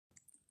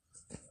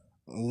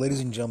Ladies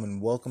and gentlemen,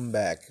 welcome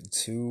back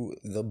to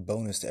the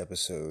bonus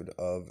episode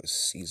of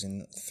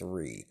Season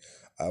 3.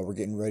 We're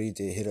getting ready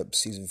to hit up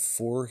Season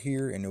 4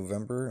 here in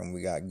November, and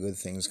we got good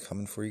things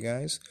coming for you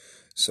guys.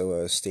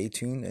 So stay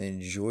tuned and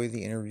enjoy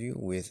the interview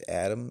with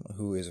Adam,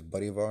 who is a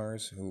buddy of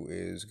ours who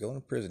is going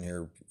to prison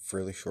here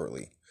fairly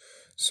shortly.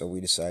 So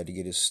we decided to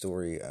get his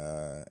story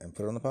and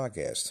put it on the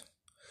podcast.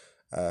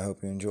 I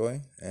hope you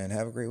enjoy and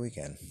have a great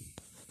weekend.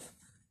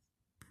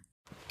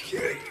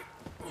 Okay.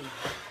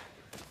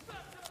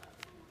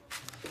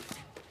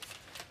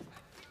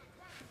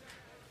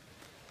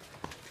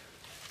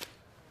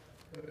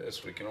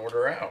 This we can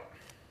order out.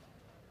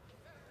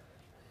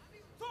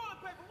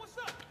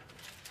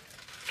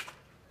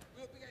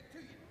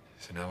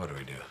 So now what do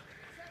we do?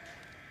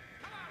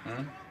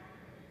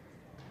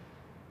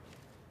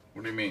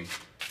 What do you mean?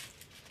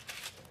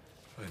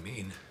 What do I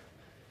mean?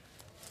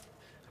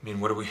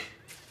 What are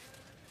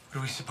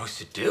we supposed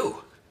to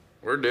do?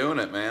 We're doing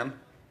it, man.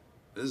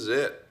 This is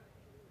it.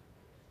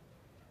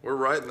 We're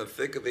right in the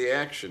thick of the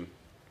action.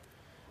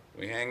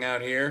 We hang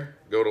out here,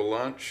 go to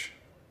lunch,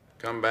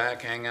 come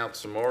back, hang out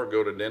some more,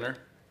 go to dinner.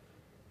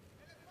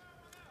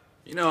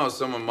 You know how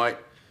someone might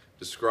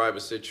describe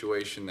a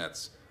situation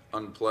that's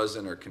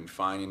unpleasant or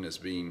confining as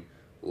being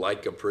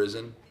like a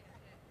prison?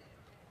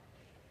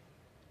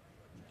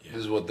 Yeah.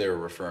 This is what they were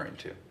referring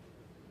to.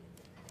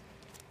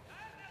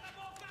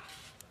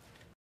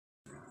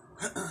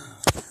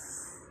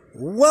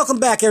 Welcome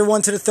back,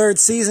 everyone, to the third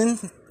season,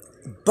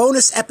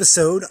 bonus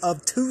episode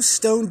of Two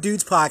Stone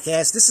Dudes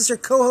podcast. This is your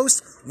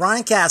co-host,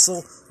 Ryan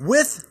Castle,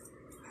 with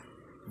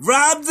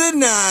Rob the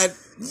Nut.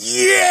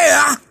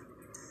 Yeah!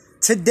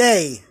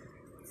 Today,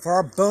 for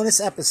our bonus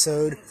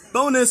episode,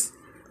 Bonus.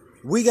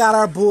 we got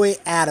our boy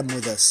Adam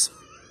with us.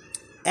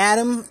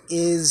 Adam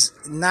is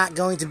not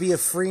going to be a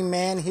free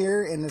man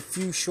here in a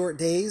few short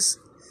days,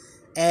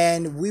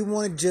 and we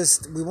wanted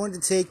to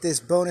take this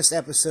bonus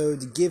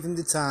episode to give him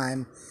the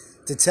time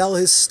to tell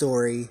his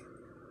story,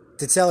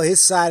 to tell his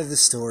side of the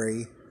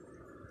story,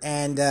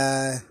 and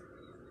The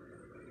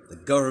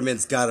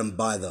government's got him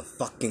by the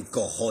fucking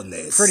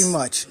cojones. pretty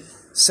much.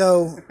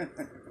 So,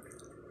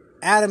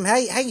 Adam, how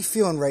you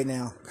feeling right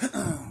now?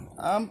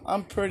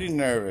 I'm pretty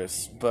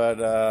nervous, but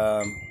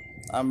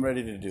I'm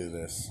ready to do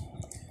this.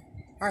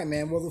 All right,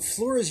 man. Well, the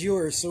floor is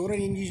yours. So what I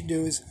need you to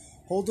do is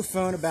hold the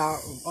phone about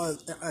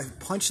a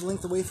punch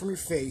length away from your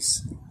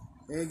face.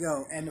 There you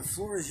go. And the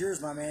floor is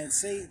yours, my man.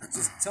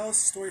 Just tell us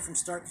the story from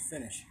start to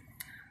finish.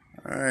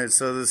 All right,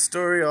 so the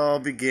story all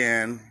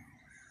began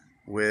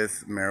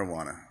with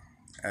marijuana,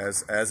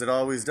 as it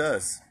always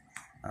does.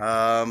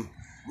 Love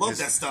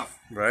that stuff.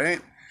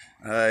 Right?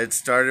 It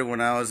started when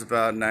I was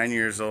about 9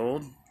 years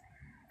old,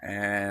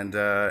 and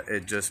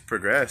it just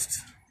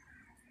progressed.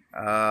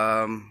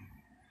 Let's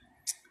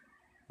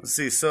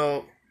see.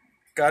 So,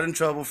 got in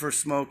trouble for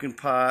smoking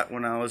pot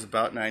when I was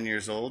about 9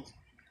 years old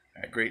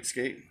at Great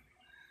Skate,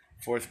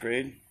 4th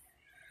grade.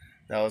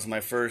 That was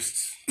my first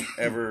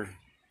ever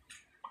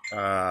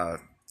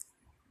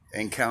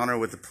encounter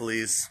with the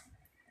police.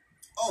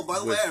 Oh, by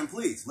the way, Aaron,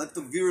 please let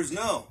the viewers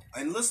know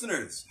and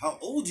listeners how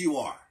old you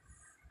are.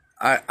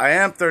 I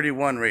am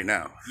 31 right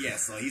now. Yeah,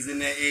 so he's in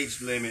that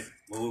age limit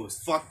where it was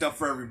fucked up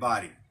for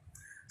everybody.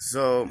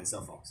 So, And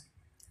cell phones.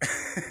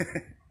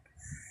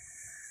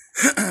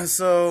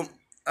 so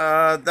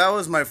that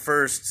was my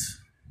first,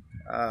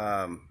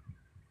 what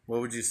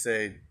would you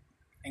say,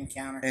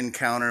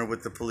 encounter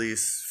with the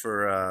police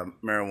for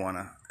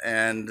marijuana,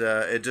 and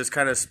it just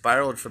kind of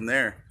spiraled from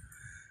there.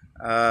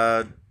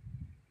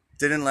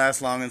 Didn't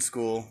last long in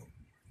school.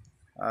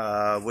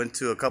 Went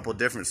to a couple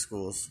different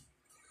schools.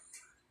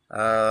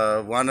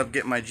 Wound up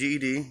getting my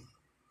GED,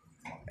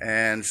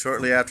 and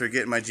shortly after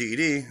getting my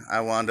GED,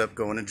 I wound up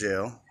going to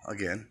jail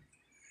again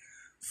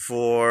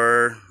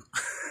for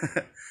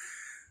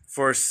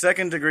for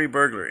second-degree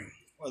burglary.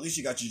 Well, at least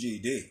you got your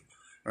GED.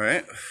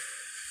 Right?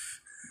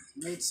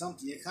 You made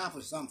something. You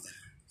accomplished something.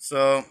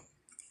 So,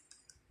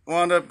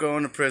 wound up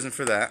going to prison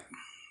for that.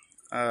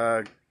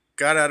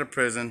 Got out of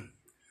prison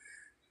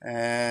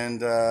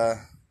and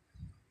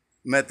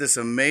met this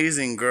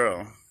amazing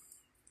girl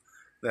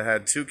that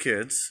had 2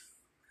 kids.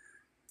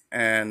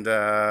 And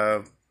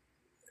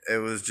it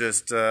was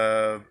just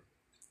a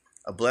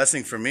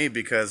blessing for me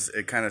because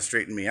it kind of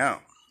straightened me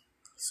out.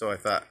 So I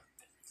thought.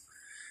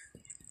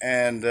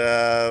 And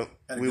Had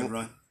a good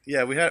run.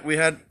 yeah,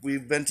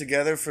 we've been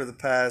together for the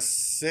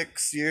past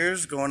 6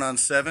 years, going on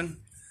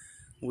 7.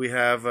 We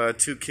have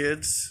 2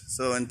 kids,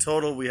 so in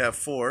total we have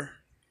 4.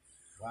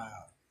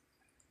 Wow.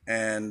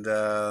 And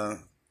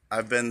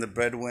I've been the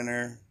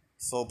breadwinner,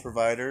 sole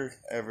provider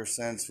ever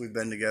since we've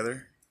been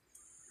together.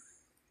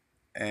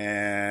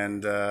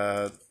 And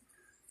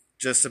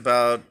just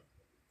about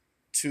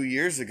 2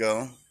 years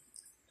ago,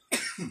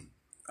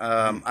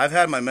 I've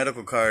had my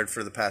medical card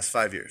for the past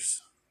 5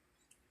 years.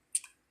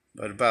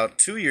 But about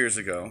 2 years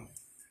ago,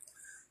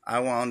 I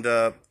wound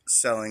up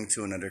selling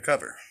to an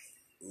undercover.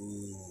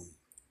 All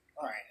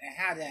right. And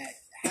how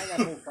that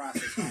whole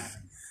process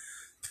happen?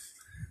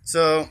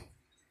 So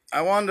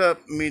I wound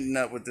up meeting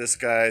up with this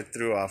guy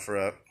through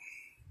OfferUp.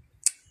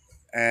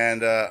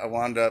 And I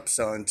wound up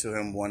selling to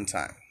him one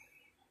time.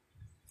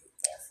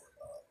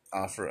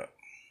 Offer up.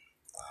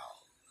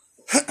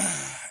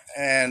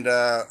 And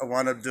I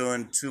wound up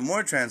doing 2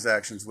 more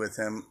transactions with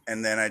him,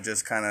 and then I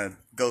just kind of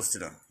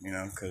ghosted him,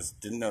 because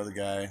didn't know the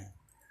guy.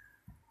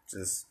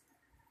 Just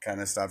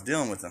kind of stopped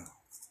dealing with him.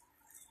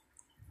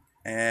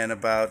 And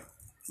about,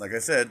 like I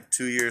said,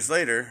 2 years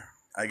later,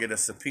 I get a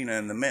subpoena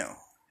in the mail.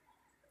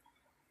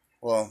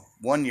 Well,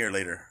 1 year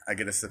later, I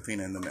get a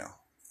subpoena in the mail.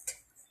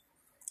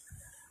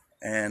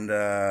 And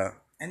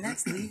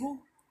that's legal?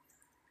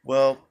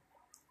 Well,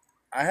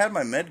 I had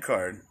my med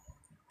card,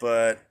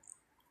 but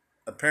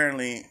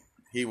apparently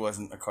he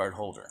wasn't a card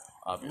holder,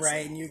 obviously.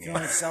 Right, and you can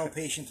only sell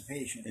patient to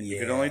patient. And you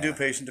could only do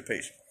patient to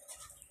patient.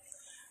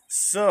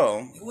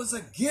 So It was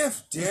a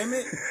gift, damn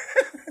it.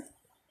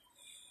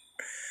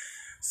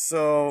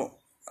 So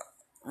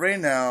right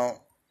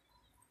now,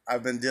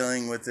 I've been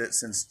dealing with it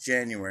since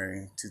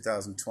January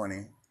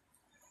 2020,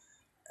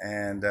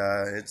 and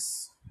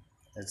it's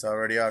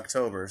already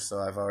October, so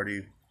I've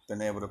already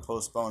been able to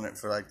postpone it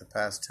for like the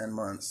past 10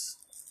 months,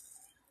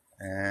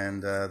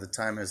 and the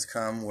time has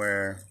come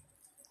where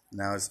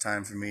now it's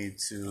time for me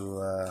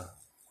to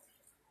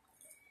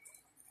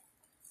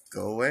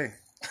go away.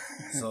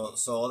 So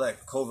all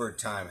that covert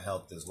time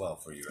helped as well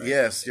for you, right?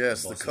 Yes. The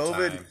Most of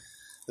time.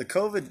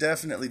 COVID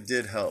definitely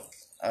did help.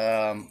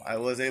 I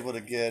was able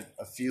to get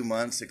a few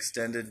months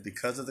extended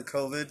because of the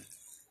COVID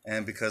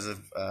and because of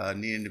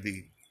needing to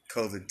be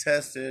COVID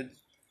tested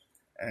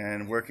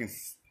and working,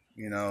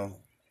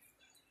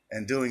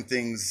 and doing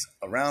things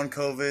around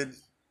COVID.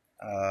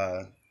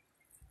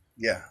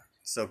 Yeah,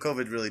 so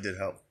COVID really did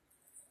help.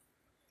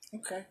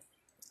 Okay.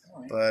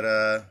 All right.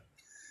 But,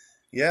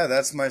 yeah,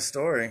 that's my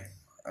story.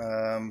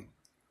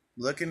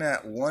 Looking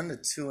at 1 to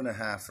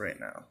 2.5 right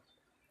now.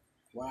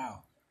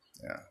 Wow.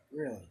 Yeah.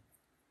 Really?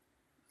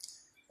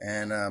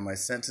 And my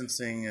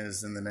sentencing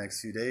is in the next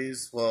few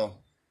days.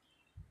 Well,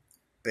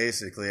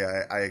 basically,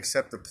 I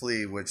accept the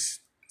plea, which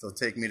they'll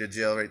take me to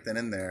jail right then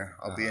and there.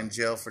 I'll be in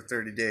jail for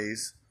 30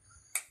 days,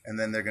 and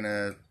then they're going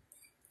to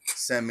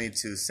send me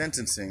to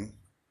sentencing,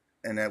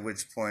 and at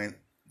which point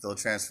they'll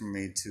transfer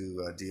me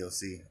to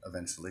DOC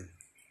eventually.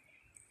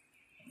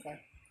 Okay.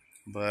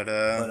 But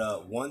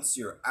once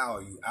you're out,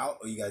 are you out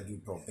or you gotta do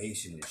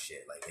probation and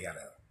shit? Like they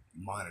gotta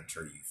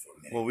monitor you for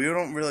a minute. well, we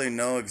don't really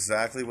know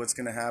exactly what's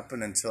going to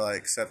happen until I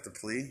accept the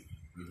plea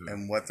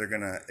and what they're going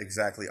to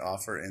exactly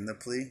offer in the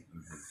plea.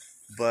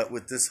 But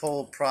with this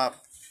whole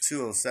Prop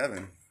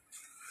 207,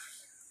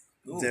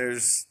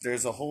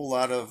 there's a whole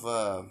lot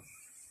of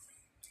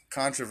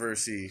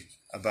controversy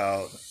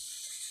about.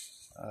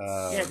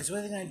 Yeah, because what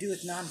are they going to do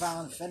with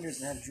nonviolent offenders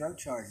that have drug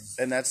charges?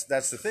 And that's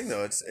the thing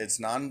though. It's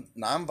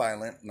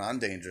non-violent,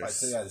 non-dangerous.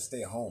 So you gotta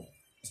stay home.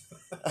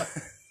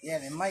 Yeah,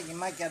 you might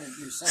get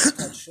your sentence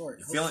cut short.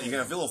 You're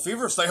gonna feel a little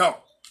fever? Stay home.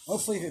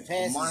 Hopefully, if it We'll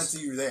passes, monitor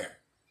you there.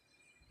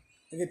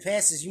 if it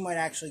passes, you might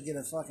actually get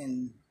a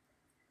fucking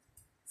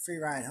free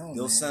ride home.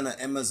 They'll man. send an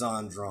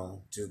Amazon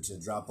drone to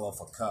drop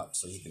off a cup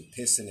so you can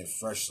piss in it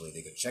freshly.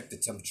 They could check the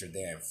temperature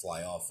there and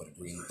fly off with a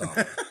green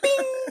thumb.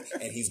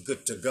 And he's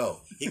good to go.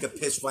 He could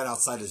piss right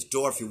outside his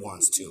door if he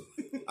wants to.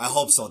 I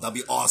hope so. That'd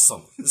be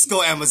awesome. Let's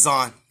go,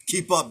 Amazon.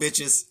 Keep up,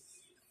 bitches.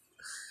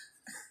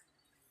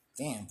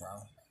 Damn,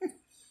 bro.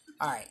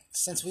 All right,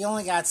 since we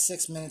only got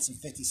 6 minutes and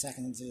 50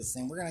 seconds into this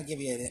thing, we're gonna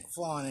give you a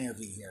full-on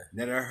interview here.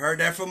 Never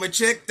heard that from a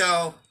chick,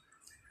 though.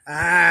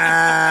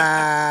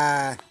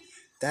 Ah,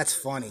 that's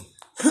funny.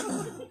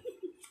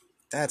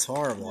 That's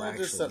horrible, There's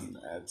actually. something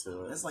to add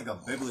to it. That's like a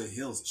Beverly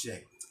Hills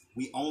chick.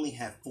 We only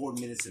have 4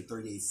 minutes and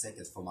 38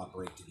 seconds for my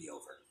break to be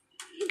over.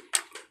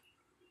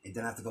 And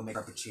then I have to go make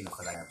cappuccino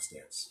because I got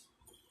upstairs.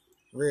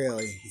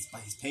 Really?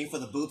 He's paying for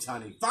the boots,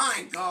 honey.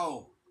 Fine,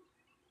 go.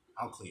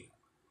 I'll clean.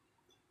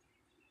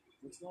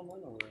 What's going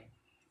on over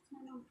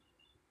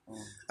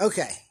there?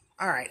 Okay.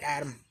 All right,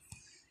 Adam.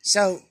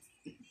 So,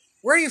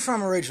 where are you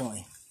from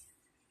originally?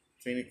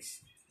 Phoenix.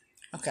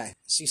 Okay.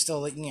 So you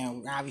still,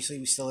 obviously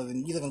you live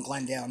in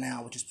Glendale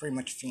now, which is pretty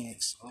much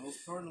Phoenix. Oh, those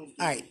Cardinals.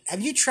 All right.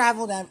 Have you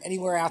traveled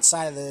anywhere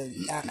outside of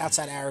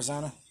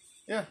Arizona?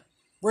 Yeah,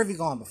 Where have you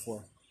gone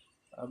before?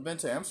 I've been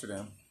to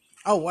Amsterdam.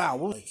 Oh wow.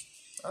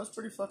 That was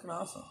pretty fucking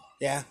awesome.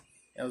 Yeah.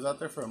 I was out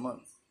there for a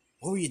month.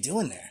 What were you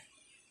doing there?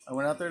 I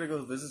went out there to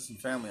go visit some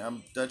family.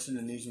 I'm Dutch,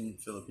 Indonesian,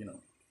 Filipino.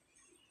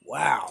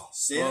 Wow.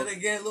 Say that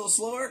again a little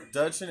slower.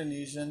 Dutch,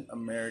 Indonesian,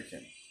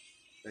 American,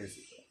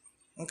 basically.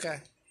 Okay.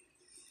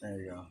 There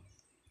you go.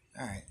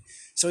 All right.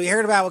 So we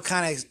heard about what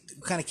kind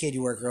of kid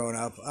you were growing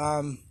up.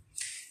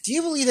 Do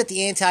you believe that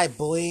the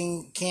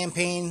anti-bullying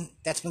campaign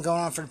that's been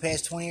going on for the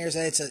past 20 years,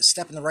 that it's a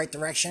step in the right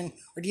direction,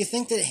 or do you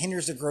think that it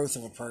hinders the growth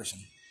of a person?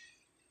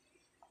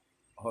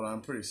 Hold on,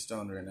 I'm pretty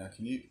stoned right now.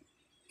 Can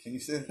you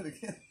say that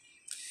again?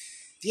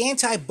 The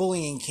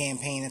anti-bullying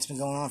campaign that's been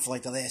going on for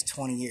like the last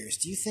 20 years,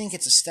 do you think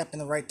it's a step in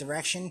the right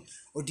direction,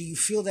 or do you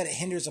feel that it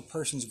hinders a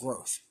person's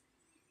growth?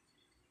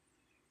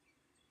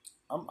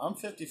 I'm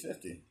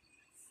 50-50.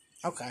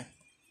 Okay.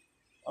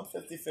 I'm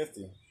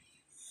 50-50.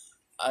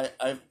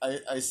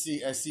 I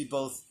see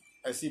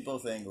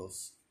both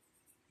angles.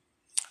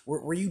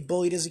 Were you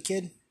bullied as a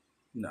kid?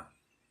 No.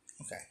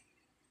 Okay.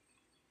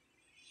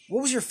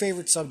 What was your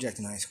favorite subject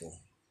in high school?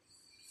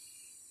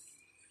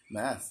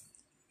 Math.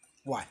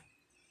 Why?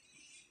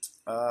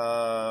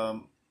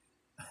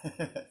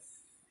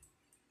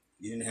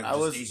 You didn't have I just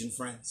was- Asian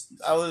friends?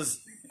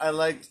 I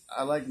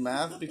liked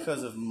math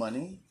because of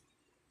money.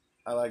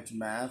 I liked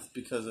math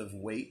because of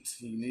weight.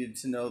 You needed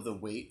to know the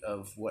weight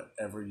of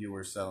whatever you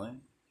were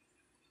selling.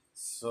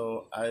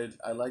 So I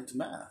liked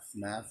math.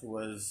 Math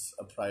was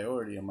a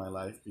priority in my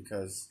life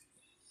because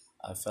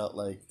I felt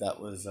like that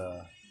was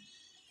a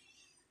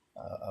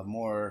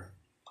more,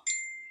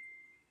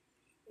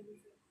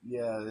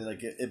 yeah,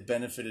 like it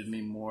benefited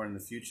me more in the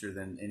future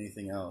than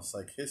anything else.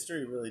 Like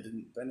history really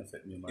didn't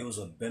benefit me much. It was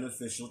a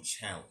beneficial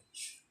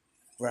challenge.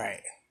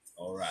 Right.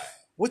 All right.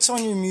 What's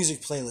on your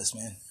music playlist,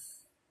 man?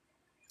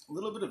 a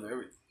little bit of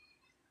everything.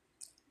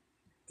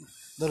 A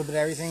little bit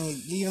of everything.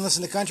 You even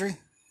listen to country?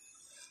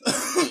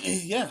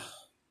 Yeah.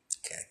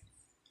 Okay.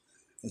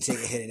 Let me take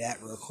a hit of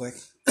that real quick.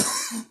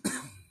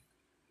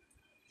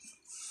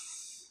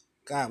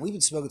 God, we've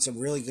been smoking some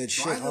really good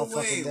shit By the all way,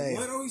 fucking day.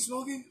 what are we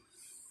smoking?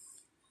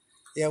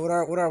 Yeah, what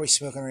are we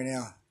smoking right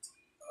now?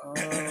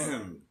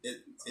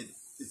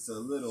 It's a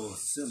little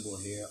symbol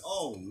here.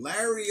 Oh,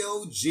 Larry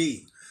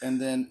OG. And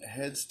then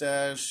head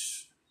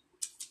stash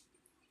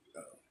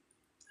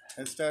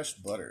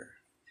butter.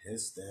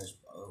 His stash.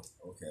 Oh,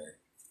 okay.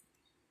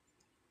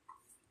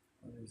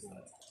 What is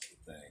that?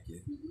 Thank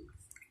you.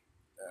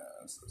 Yeah,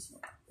 that's this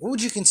one. What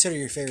would you consider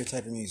your favorite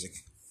type of music?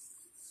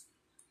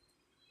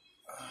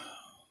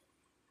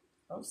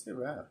 I would say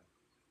rap.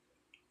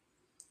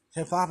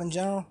 Hip hop in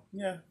general?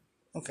 Yeah.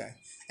 Okay.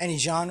 Any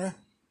genre?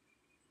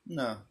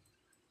 No.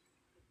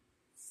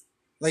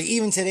 Like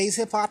even today's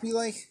hip hop you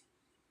like?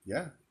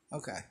 Yeah.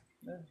 Okay.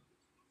 Yeah.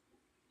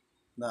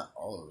 Not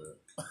all of it.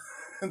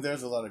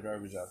 There's a lot of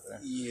garbage out there.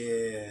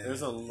 Yeah.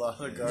 There's a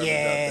lot of garbage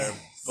Yeah. out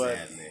there.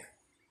 Sadly.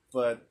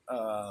 But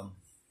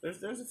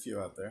there's a few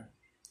out there.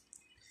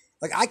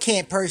 Like I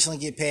can't personally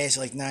get past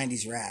like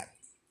 90s rap.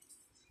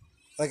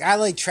 Like I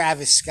like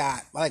Travis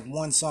Scott. I like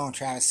one song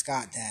Travis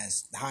Scott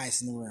has, The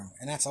Highest in the Room,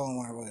 and that's the only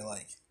one I really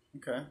like.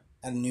 Okay.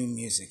 Out of new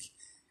music.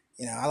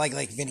 You know, I like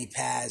Vinnie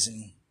Paz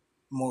and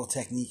Mortal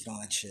Technique and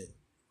all that shit.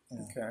 You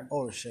know, Okay.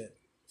 older shit.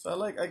 So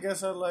I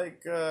guess I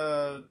like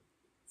 2000s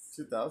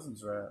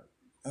rap.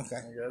 Okay.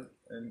 I guess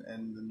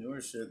and the newer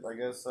shit. I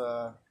guess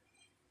I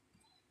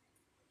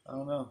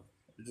don't know.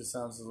 It just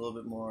sounds a little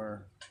bit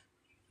more.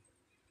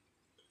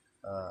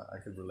 I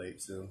could relate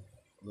to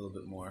a little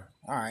bit more.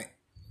 All right.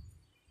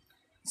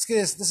 Let's get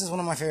this. This is one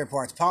of my favorite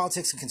parts: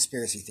 politics and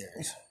conspiracy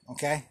theories.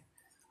 Okay.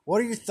 What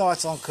are your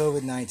thoughts on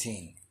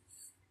COVID-19?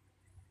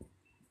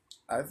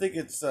 I think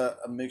it's a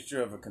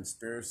mixture of a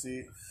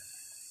conspiracy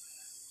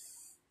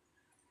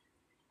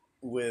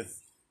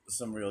with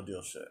some real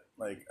deal shit.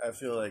 Like I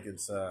feel like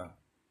it's I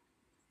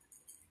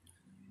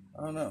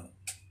don't know.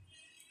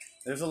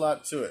 There's a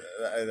lot to it.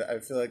 I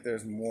feel like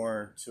there's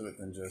more to it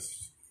than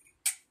just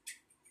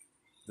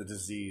the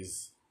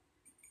disease.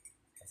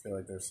 I feel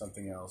like there's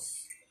something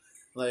else.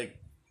 Like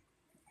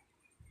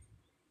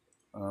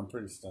I'm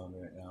pretty stoned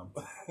right now.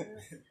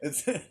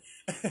 It's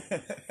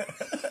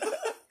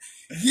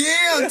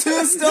Yeah,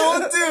 two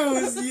stone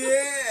dudes.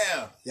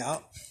 Yeah.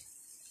 Yup.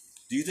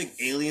 Do you think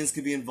aliens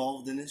could be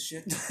involved in this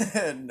shit?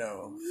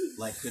 no.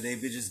 Like, could they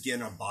be just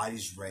getting our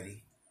bodies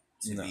ready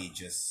to No. be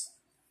just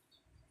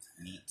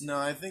neat? No,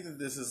 I think that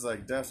this is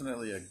like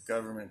definitely a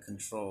government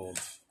controlled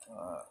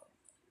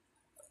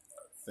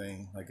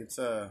thing. Like it's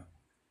a.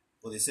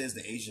 Well, they say it's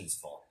the Asians'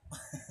 fault.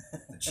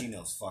 The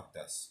Chinos fucked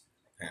us,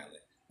 apparently.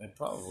 It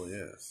probably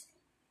is.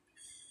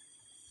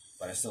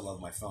 But I still love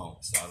my phone,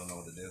 so I don't know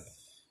what to do.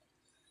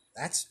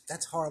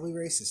 That's horribly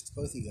racist,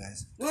 both of you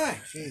guys. What?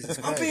 Jesus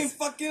I'm Christ. being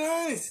fucking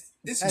honest.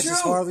 It's That's true.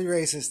 just horribly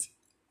racist.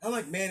 I'm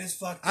like, man, it's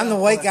fucked I'm up. the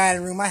white Like, guy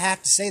in the room. I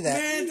have to say that.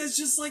 Man, that's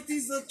just like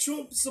these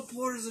Trump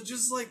supporters are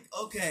just like,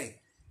 okay,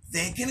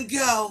 they can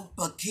go,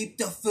 but keep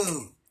the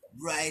food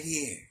right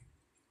here.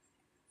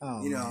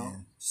 Oh, You know,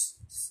 man.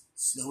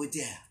 slow it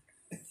down.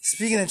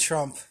 Speaking of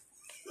Trump,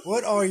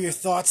 what are your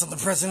thoughts on the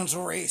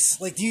presidential race?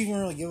 Like, do you even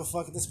really give a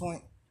fuck at this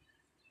point?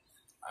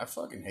 I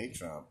fucking hate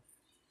Trump.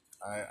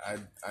 I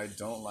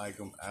don't like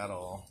him at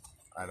all.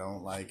 I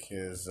don't like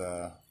his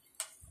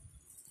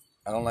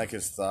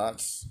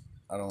thoughts.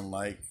 I don't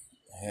like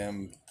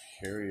him,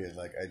 period.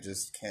 Like I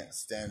just can't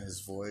stand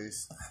his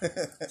voice.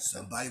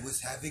 Somebody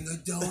was having a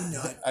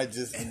donut, I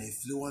just and it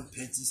flew on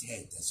Pence's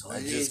head. That's all I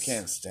it just is.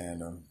 can't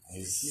stand him.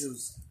 He's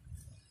News.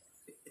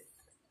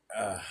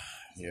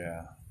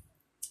 yeah.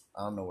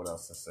 I don't know what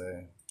else to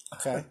say.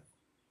 Okay.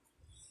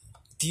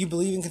 Do you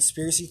believe in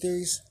conspiracy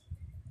theories?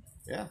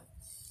 Yeah.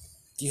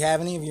 Do you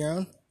have any of your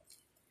own?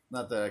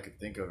 Not that I could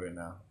think of it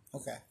now.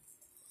 Okay.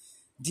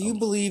 Do you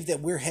believe that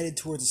we're headed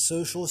towards a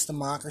socialist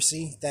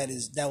democracy that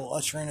will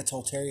usher in a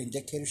totalitarian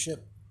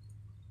dictatorship?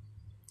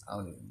 I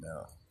don't even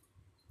know.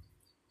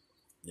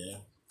 Yeah.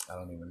 I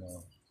don't even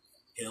know.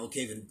 Hail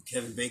Kevin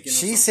Bacon. or She's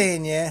something?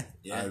 saying yeah.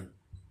 Yeah.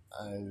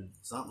 I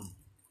Something.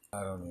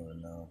 I don't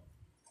even know.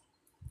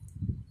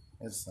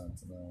 It's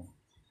something though.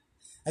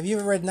 Have you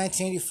ever read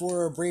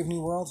 1984 Brave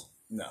New World?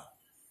 No.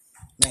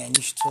 Man,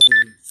 you should totally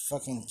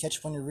fucking catch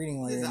up on your reading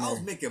while you're in I was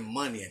there. making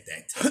money at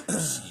that time.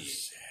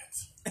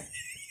 Shit.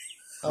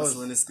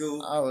 Hustling in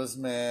school. I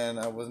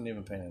wasn't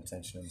even paying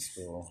attention in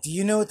school. Do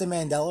you know what the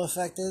Mandela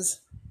effect is?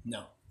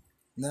 No.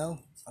 No?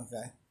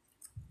 Okay.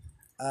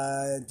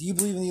 Do you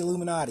believe in the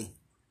Illuminati?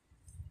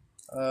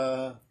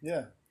 Yeah.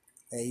 Yeah,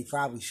 you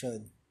probably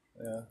should.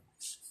 Yeah.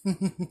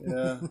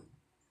 Yeah.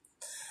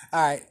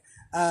 All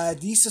right.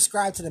 Do you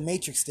subscribe to the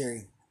Matrix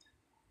theory?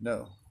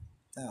 No.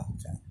 Oh,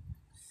 okay.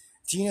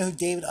 Do you know who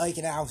David Icke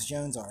and Alex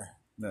Jones are?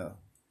 No.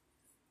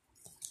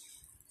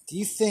 Do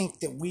you think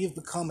that we have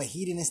become a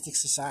hedonistic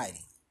society?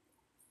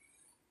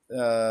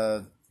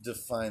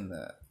 Define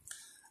that.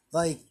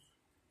 Like,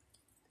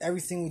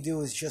 everything we do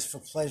is just for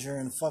pleasure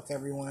and fuck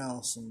everyone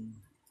else. And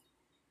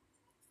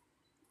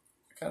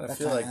I kind of That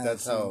feel kinda like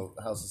that's has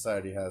how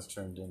society has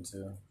turned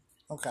into.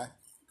 okay.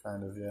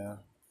 Kind of, yeah.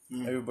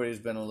 Everybody's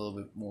been a little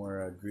bit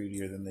more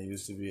greedier than they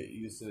used to be.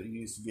 You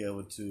used to be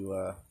able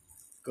to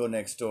go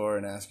next door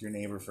and ask your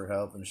neighbor for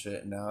help and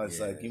shit. And now it's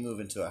like you move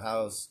into a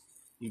house,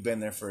 you've been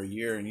there for a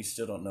year, and you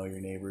still don't know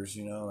your neighbors.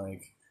 You know,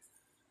 like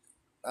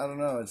I don't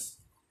know.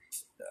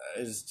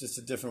 It's just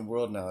a different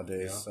world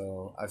nowadays. Yeah.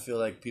 So I feel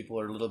like people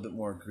are a little bit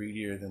more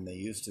greedier than they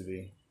used to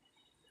be.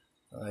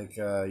 Like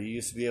you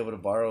used to be able to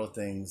borrow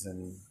things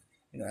and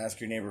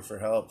ask your neighbor for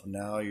help.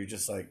 Now you're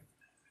just like,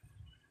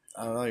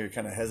 I don't know, you're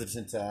kind of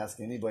hesitant to ask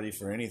anybody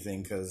for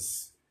anything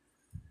because,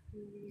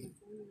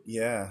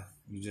 yeah,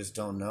 you just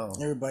don't know.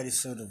 Everybody's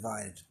so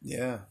divided.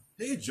 Yeah.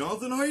 Hey,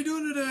 Jonathan, how you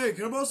doing today?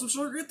 Can I borrow some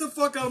sugar? Get the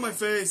fuck out of my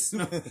face.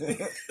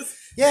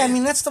 Yeah, I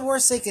mean, that's the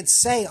worst they could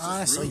say,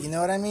 honestly. You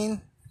know what I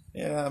mean?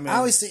 Yeah, I mean, I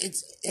always say,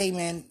 hey,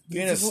 man.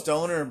 being a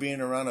stoner,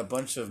 being around a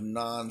bunch of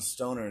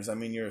non-stoners, I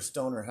mean, you're a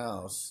stoner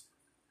house.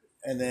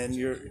 And then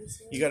you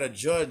got a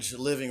judge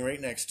living right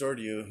next door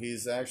to you.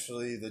 He's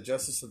actually the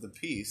justice of the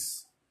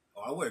peace.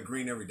 Oh, I wear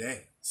green every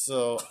day.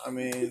 So, I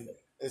mean,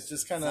 it's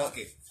just kind of, Fuck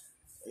it.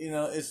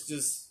 it's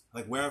just...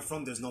 Like where I'm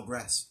from, there's no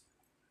grass.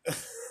 Fuck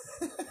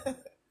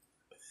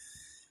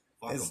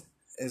 'em.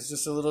 It's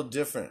just a little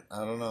different.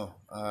 I don't know.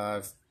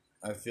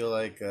 I feel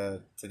like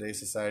today's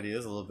society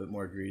is a little bit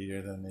more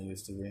greedier than they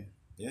used to be.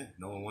 Yeah,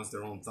 no one wants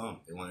their own thumb.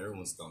 They want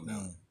everyone's thumb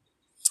now.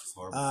 It's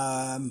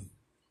horrible.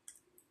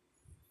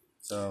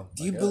 So,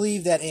 Do you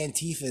believe that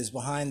Antifa is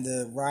behind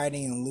the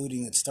rioting and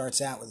looting that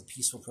starts out with a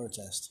peaceful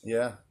protest?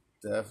 Yeah,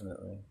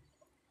 definitely.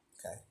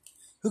 Okay.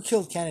 Who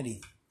killed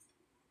Kennedy?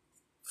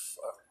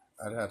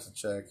 I'd have to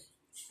check.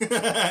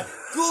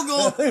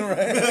 Google.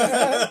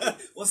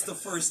 What's the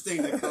first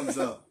thing that comes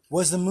up?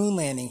 Was the moon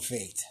landing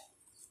faked?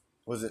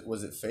 Was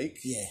it fake?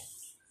 Yeah.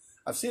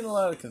 I've seen a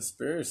lot of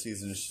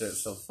conspiracies and shit.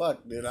 So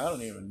fuck, dude. I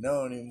don't even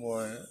know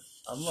anymore.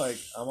 I'm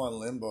on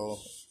limbo. All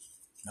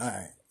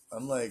right.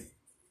 I'm like,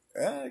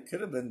 it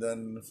could have been done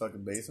in the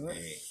fucking basement.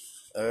 Hey,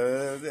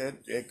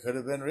 It could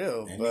have been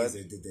real, that but means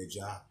they did their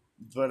job.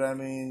 I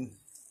mean,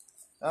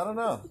 I don't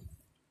know.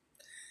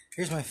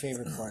 Here's my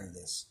favorite part of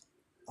this.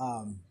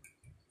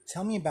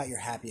 Tell me about your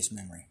happiest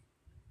memory.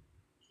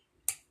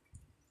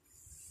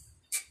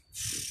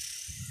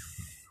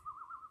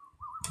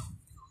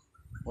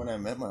 When I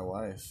met my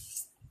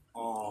wife.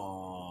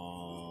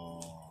 Oh.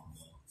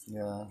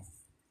 Yeah.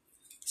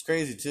 It's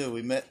crazy too.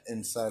 We met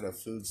inside a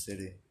food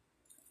city.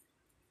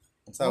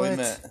 That's how we What?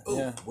 met. Oh,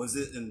 Yeah. was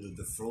it in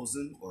the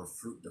frozen or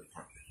fruit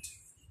department?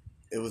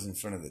 It was in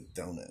front of the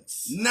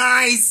donuts.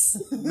 Nice!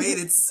 Made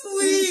it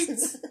sweet!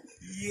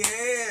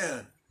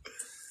 Yeah!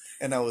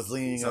 And I was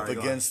leaning Sorry, up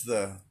go against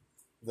the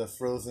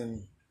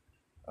frozen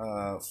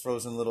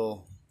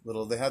little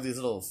they have these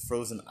little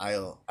frozen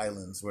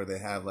islands where they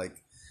have like,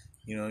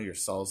 your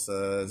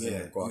salsas and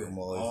your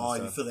guacamole. Oh,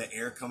 and you stuff. feel the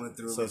air coming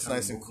through. So every it's time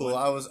nice you and move cool.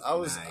 one? I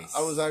was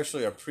Nice.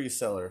 actually a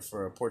pre-seller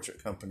for a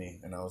portrait company,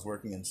 and I was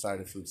working inside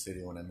a food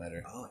city when I met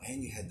her. Oh,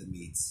 and you had the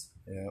meats.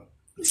 Yeah.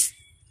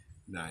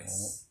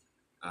 Nice.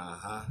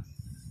 Uh-huh.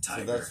 So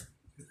Tiger.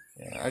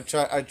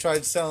 I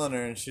tried selling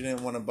her, and she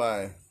didn't want to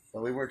buy.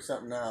 But we worked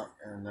something out,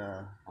 and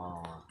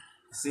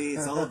See,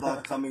 it's all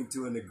about coming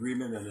to an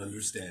agreement and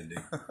understanding.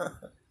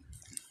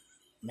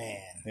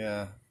 Man.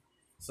 yeah.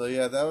 So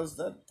yeah, that'd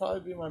probably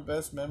be my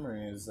best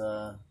memory. Is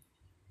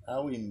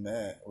how we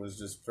met was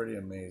just pretty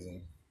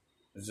amazing.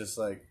 It's just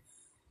like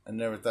I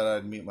never thought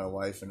I'd meet my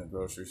wife in a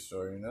grocery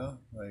store.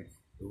 Like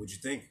What would you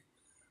think?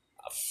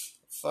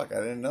 fuck, I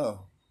didn't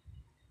know.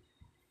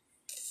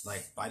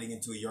 Like biting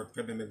into a York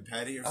peppermint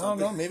patty or I don't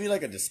something? know, maybe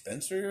like a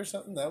dispensary or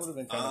something. That would have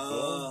been kind of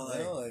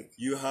cool. Like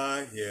you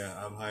high? Yeah,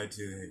 I'm high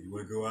too. Hey, you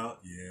want to go out?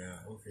 Yeah,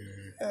 okay.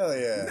 hell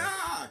yeah,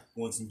 Nah,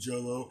 want some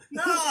Jello?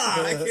 Nah,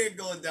 I can't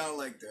go down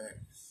like that.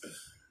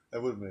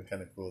 that would have been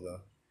kind of cool though.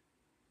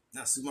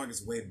 Nah,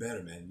 supermarket's way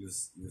better, man. You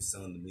was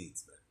selling the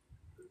meats,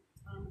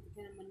 man.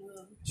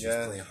 She Yeah,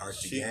 was playing hard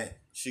to get.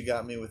 She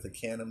got me with a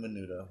can of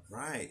menudo.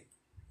 Right.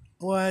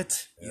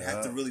 What? You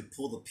have to really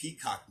pull the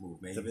peacock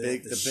move, man. The You really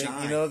big, have to the big,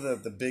 shine.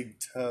 the big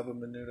tub of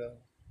menudo.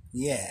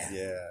 Yeah.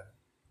 Yeah,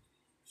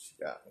 she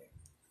got me.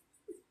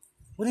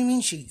 What do you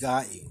mean she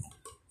got you?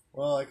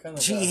 Well, I kind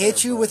of. She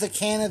hit you with a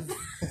can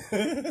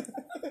of...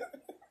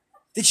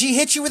 Did she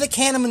hit you with a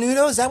can of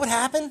menudo? Is that what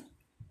happened?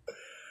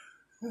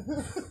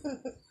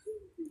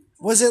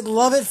 Was it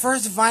love at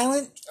first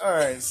violent? All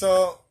right,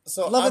 so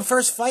Love at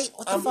first fight?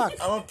 What the fuck?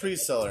 I'm a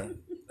pre-seller,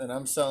 and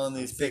I'm selling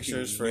these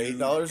pictures for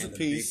 $8 a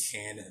piece. A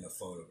big can and a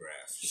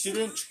photograph. She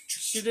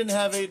didn't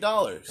have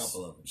 $8.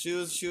 Couple of them.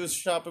 She was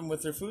shopping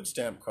with her food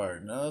stamp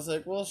card, and I was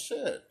like, well,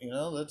 shit,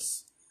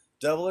 let's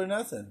double or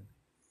nothing.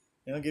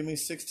 Give me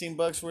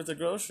 $16 worth of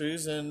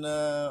groceries, and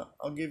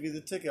I'll give you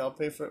the ticket. I'll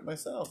pay for it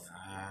myself.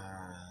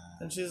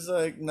 And she's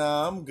like,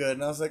 nah, I'm good.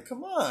 And I was like,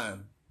 come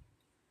on.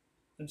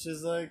 And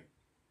she's like,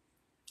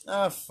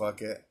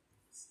 fuck it.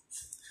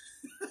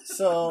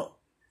 So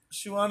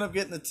she wound up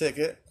getting the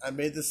ticket. I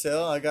made the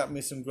sale. I got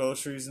me some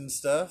groceries and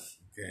stuff.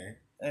 Okay.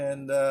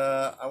 And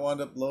I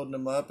wound up loading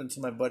them up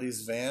into my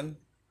buddy's van.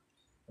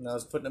 And I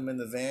was putting them in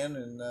the van,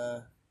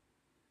 and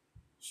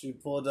she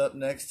pulled up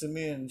next to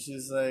me, and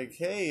she's like,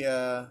 hey,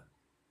 I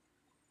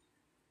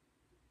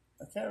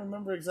can't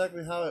remember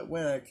exactly how it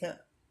went.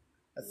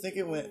 I think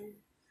it went,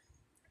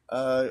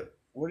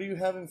 what are you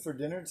having for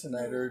dinner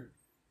tonight? Or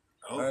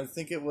I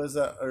think it was,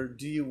 or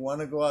do you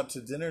want to go out to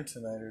dinner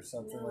tonight or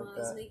something like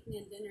that? I was making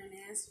a dinner and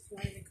asked if you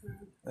wanted to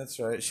come. That's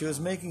right. She was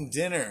making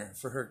dinner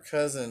for her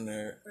cousin,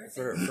 or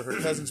for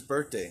her cousin's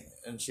birthday,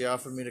 and she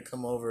offered me to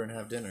come over and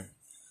have dinner.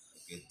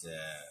 Get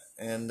that.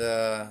 And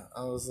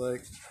I was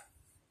like,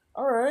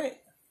 all right.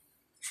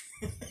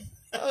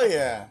 Oh,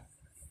 yeah.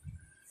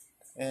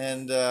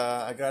 And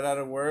I got out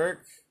of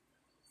work,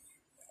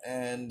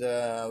 and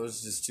I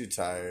was just too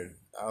tired.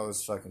 I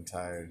was fucking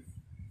tired.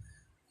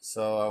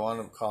 So I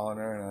wound up calling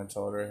her, and I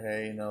told her,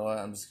 hey, you know what?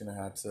 I'm just going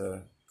to have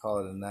to call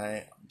it a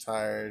night. I'm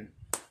tired,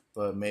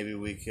 but maybe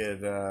we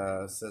could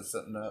set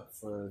something up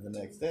for the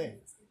next day,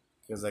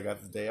 because I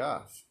got the day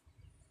off.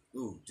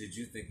 Ooh, did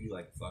you think you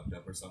fucked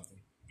up or something?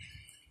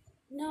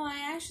 No,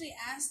 I actually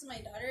asked my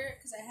daughter,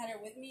 because I had her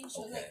with me.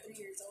 She was 3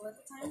 years old at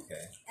the time.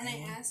 Okay. And I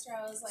asked her,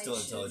 I was like... Still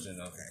intelligent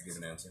enough to give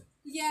an answer?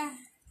 Yeah.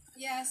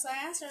 Yeah, so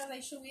I asked her, I was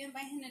like, should we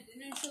invite him to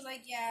dinner? And she was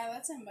like, yeah,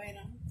 let's invite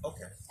him.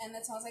 Okay. And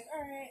that's how I was like,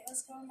 all right,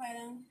 let's go invite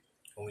him.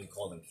 When we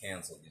called him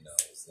canceled,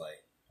 it's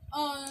like...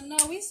 Oh, no,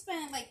 we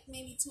spent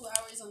maybe 2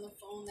 hours on the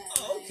phone that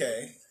night.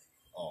 Okay.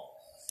 Oh.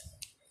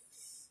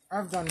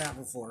 I've done that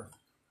before.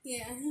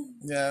 Yeah.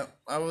 Yeah,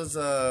 I was,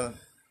 I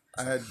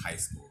had High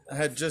school. I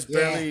had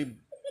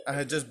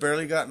just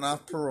barely gotten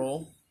off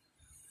parole,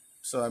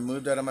 so I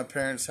moved out of my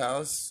parents'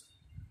 house.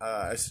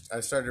 I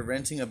started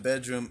renting a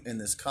bedroom in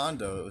this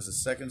condo. It was a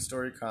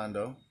 2nd-story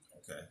condo.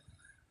 Okay.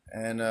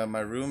 And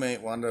my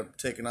roommate wound up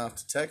taking off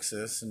to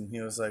Texas, and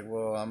he was like,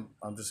 "Well,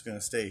 I'm just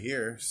gonna stay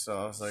here." So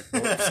I was like,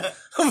 I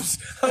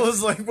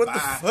was like, "What the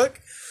fuck?"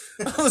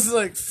 I was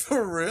like,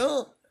 "For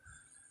real?"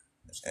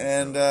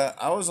 And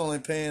I was only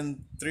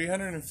paying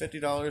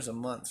 $350 a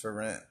month for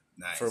rent.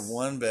 Nice. For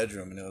one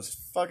bedroom, and it was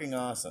fucking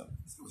awesome.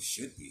 So it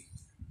should be.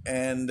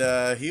 And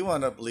he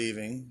wound up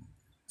leaving,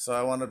 so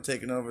I wound up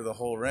taking over the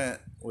whole rent,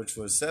 which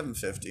was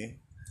 $750.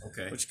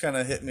 Okay. Which kind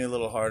of hit me a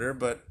little harder,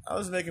 but I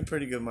was making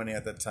pretty good money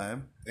at that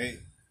time. Hey.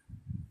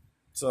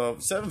 So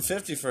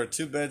 $750 for a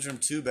 2-bedroom,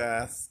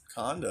 2-bath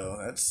condo,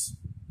 that's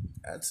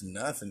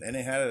nothing. And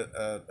it had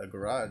a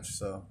garage,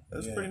 so it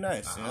was pretty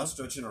nice. I was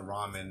stretching a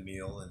ramen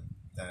meal at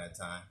that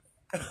time.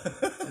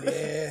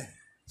 Yeah.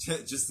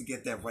 Just to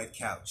get that right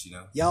couch,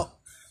 Yup.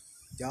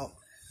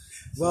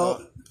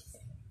 Well,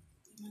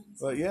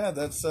 but yeah,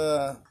 that's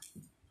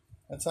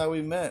how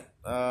we met.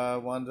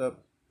 Wound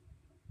up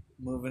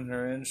moving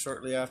her in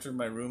shortly after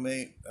my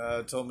roommate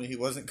told me he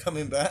wasn't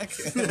coming back.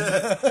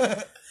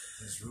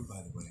 There's room,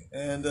 by the way.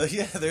 And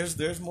yeah,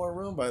 there's more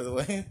room, by the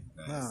way.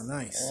 oh,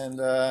 nice. And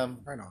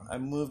Right on. I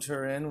moved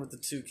her in with the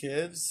 2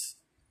 kids,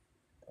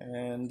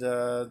 and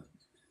the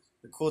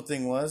cool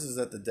thing is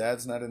that the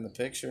dad's not in the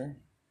picture.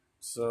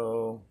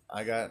 So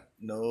I got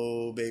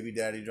no baby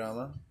daddy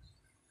drama,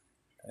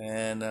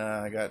 and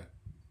I got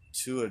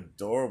 2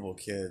 adorable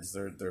kids.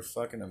 They're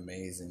fucking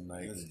amazing.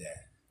 You're the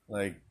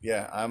dad.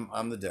 Yeah,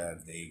 I'm the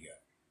dad. There you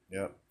go.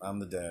 Yep, I'm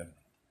the dad.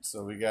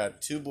 So we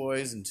got 2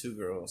 boys and 2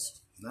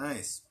 girls.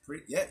 Nice.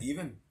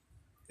 Even.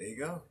 There you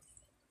go.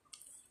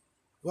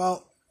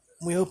 Well,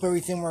 we hope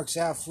everything works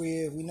out for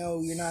you. We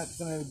know you're not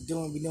going to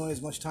be doing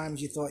as much time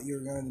as you thought you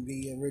were going to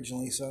be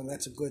originally, so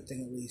that's a good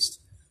thing at least.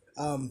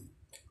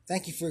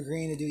 Thank you for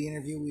agreeing to do the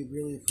interview. We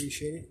really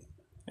appreciate it.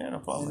 Yeah, no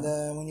problem.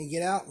 And when you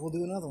get out, we'll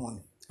do another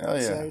one. Hell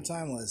yeah. See how your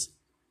time was.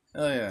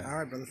 Hell yeah. All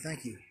right, brother.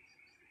 Thank you.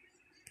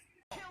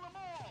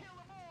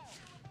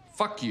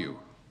 Fuck you.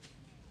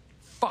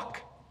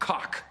 Fuck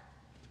cock.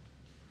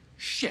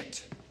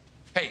 Shit.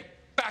 Hey,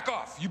 back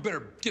off. You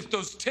better get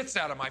those tits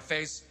out of my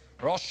face,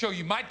 or I'll show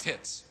you my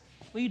tits.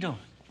 What are you doing?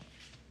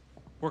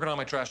 Working on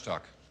my trash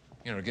talk.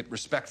 To get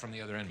respect from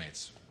the other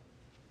inmates.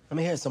 Let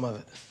me hear some of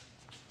it.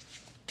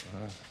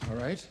 All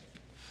right.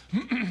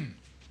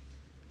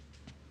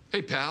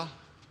 Hey, pal.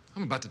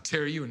 I'm about to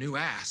tear you a new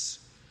ass.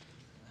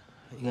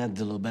 You gotta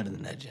do a little better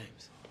than that,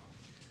 James.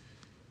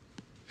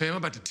 Hey, I'm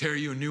about to tear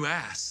you a new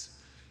ass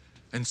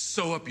and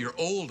sew up your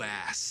old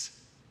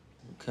ass.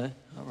 Okay,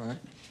 all right.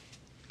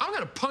 I'm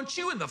gonna punch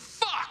you in the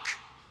fuck.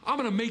 I'm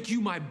gonna make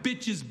you my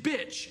bitch's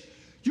bitch.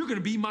 You're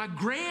gonna be my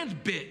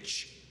grand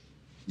bitch.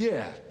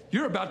 Yeah,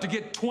 you're about to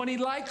get 20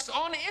 likes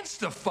on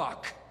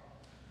InstaFuck.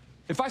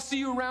 If I see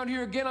you around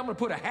here again, I'm gonna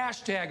put a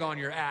hashtag on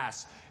your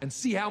ass and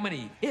see how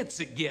many hits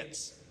it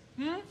gets.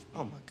 Oh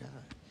my God.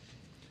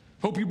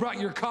 Hope you brought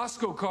your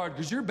Costco card,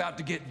 because you're about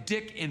to get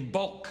dick in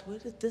bulk.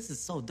 This is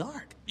so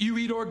dark. You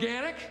eat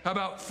organic? How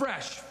about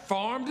fresh,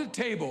 farm to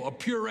table, a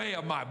puree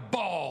of my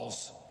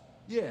balls?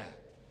 Yeah.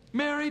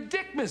 Merry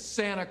Dickmas,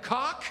 Santa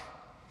cock.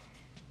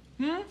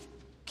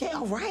 Okay,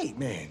 all right,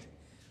 man.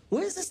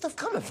 Where's this stuff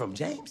coming from,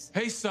 James?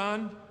 Hey,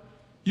 son,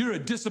 you're a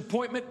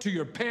disappointment to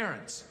your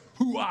parents,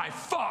 who I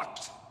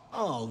fucked.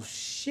 Oh,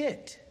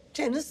 shit.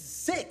 James, this is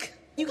sick.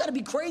 You gotta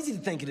be crazy to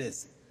think of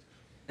this.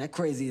 That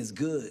crazy is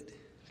good.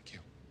 Thank you.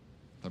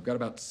 I've got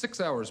about 6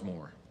 hours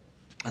more.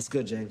 That's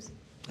good, James.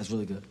 That's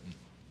really good.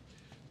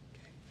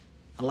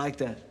 I like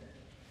that.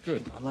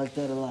 Good. I like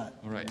that a lot.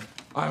 All right.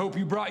 I hope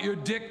you brought your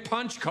dick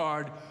punch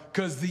card,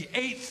 because the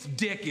 8th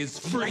dick is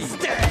free.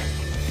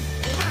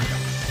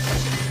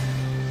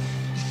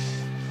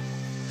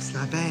 It's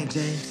not bad,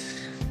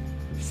 James.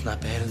 It's not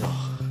bad at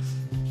all.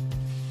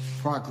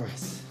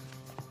 Progress.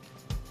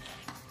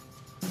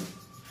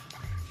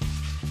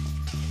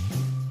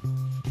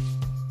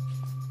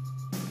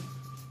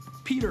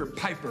 Peter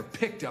Piper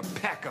picked a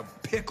pack of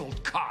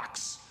pickled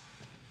cocks.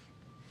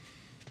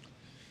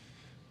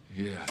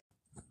 Yeah.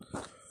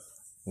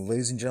 Well,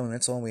 ladies and gentlemen,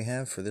 that's all we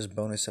have for this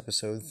bonus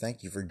episode.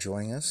 Thank you for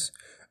joining us.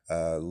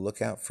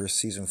 Look out for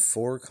season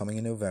 4 coming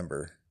in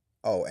November.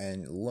 Oh,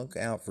 and look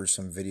out for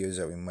some videos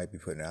that we might be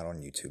putting out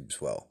on YouTube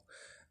as well.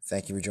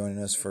 Thank you for joining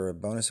us for a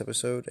bonus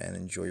episode, and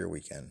enjoy your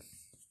weekend.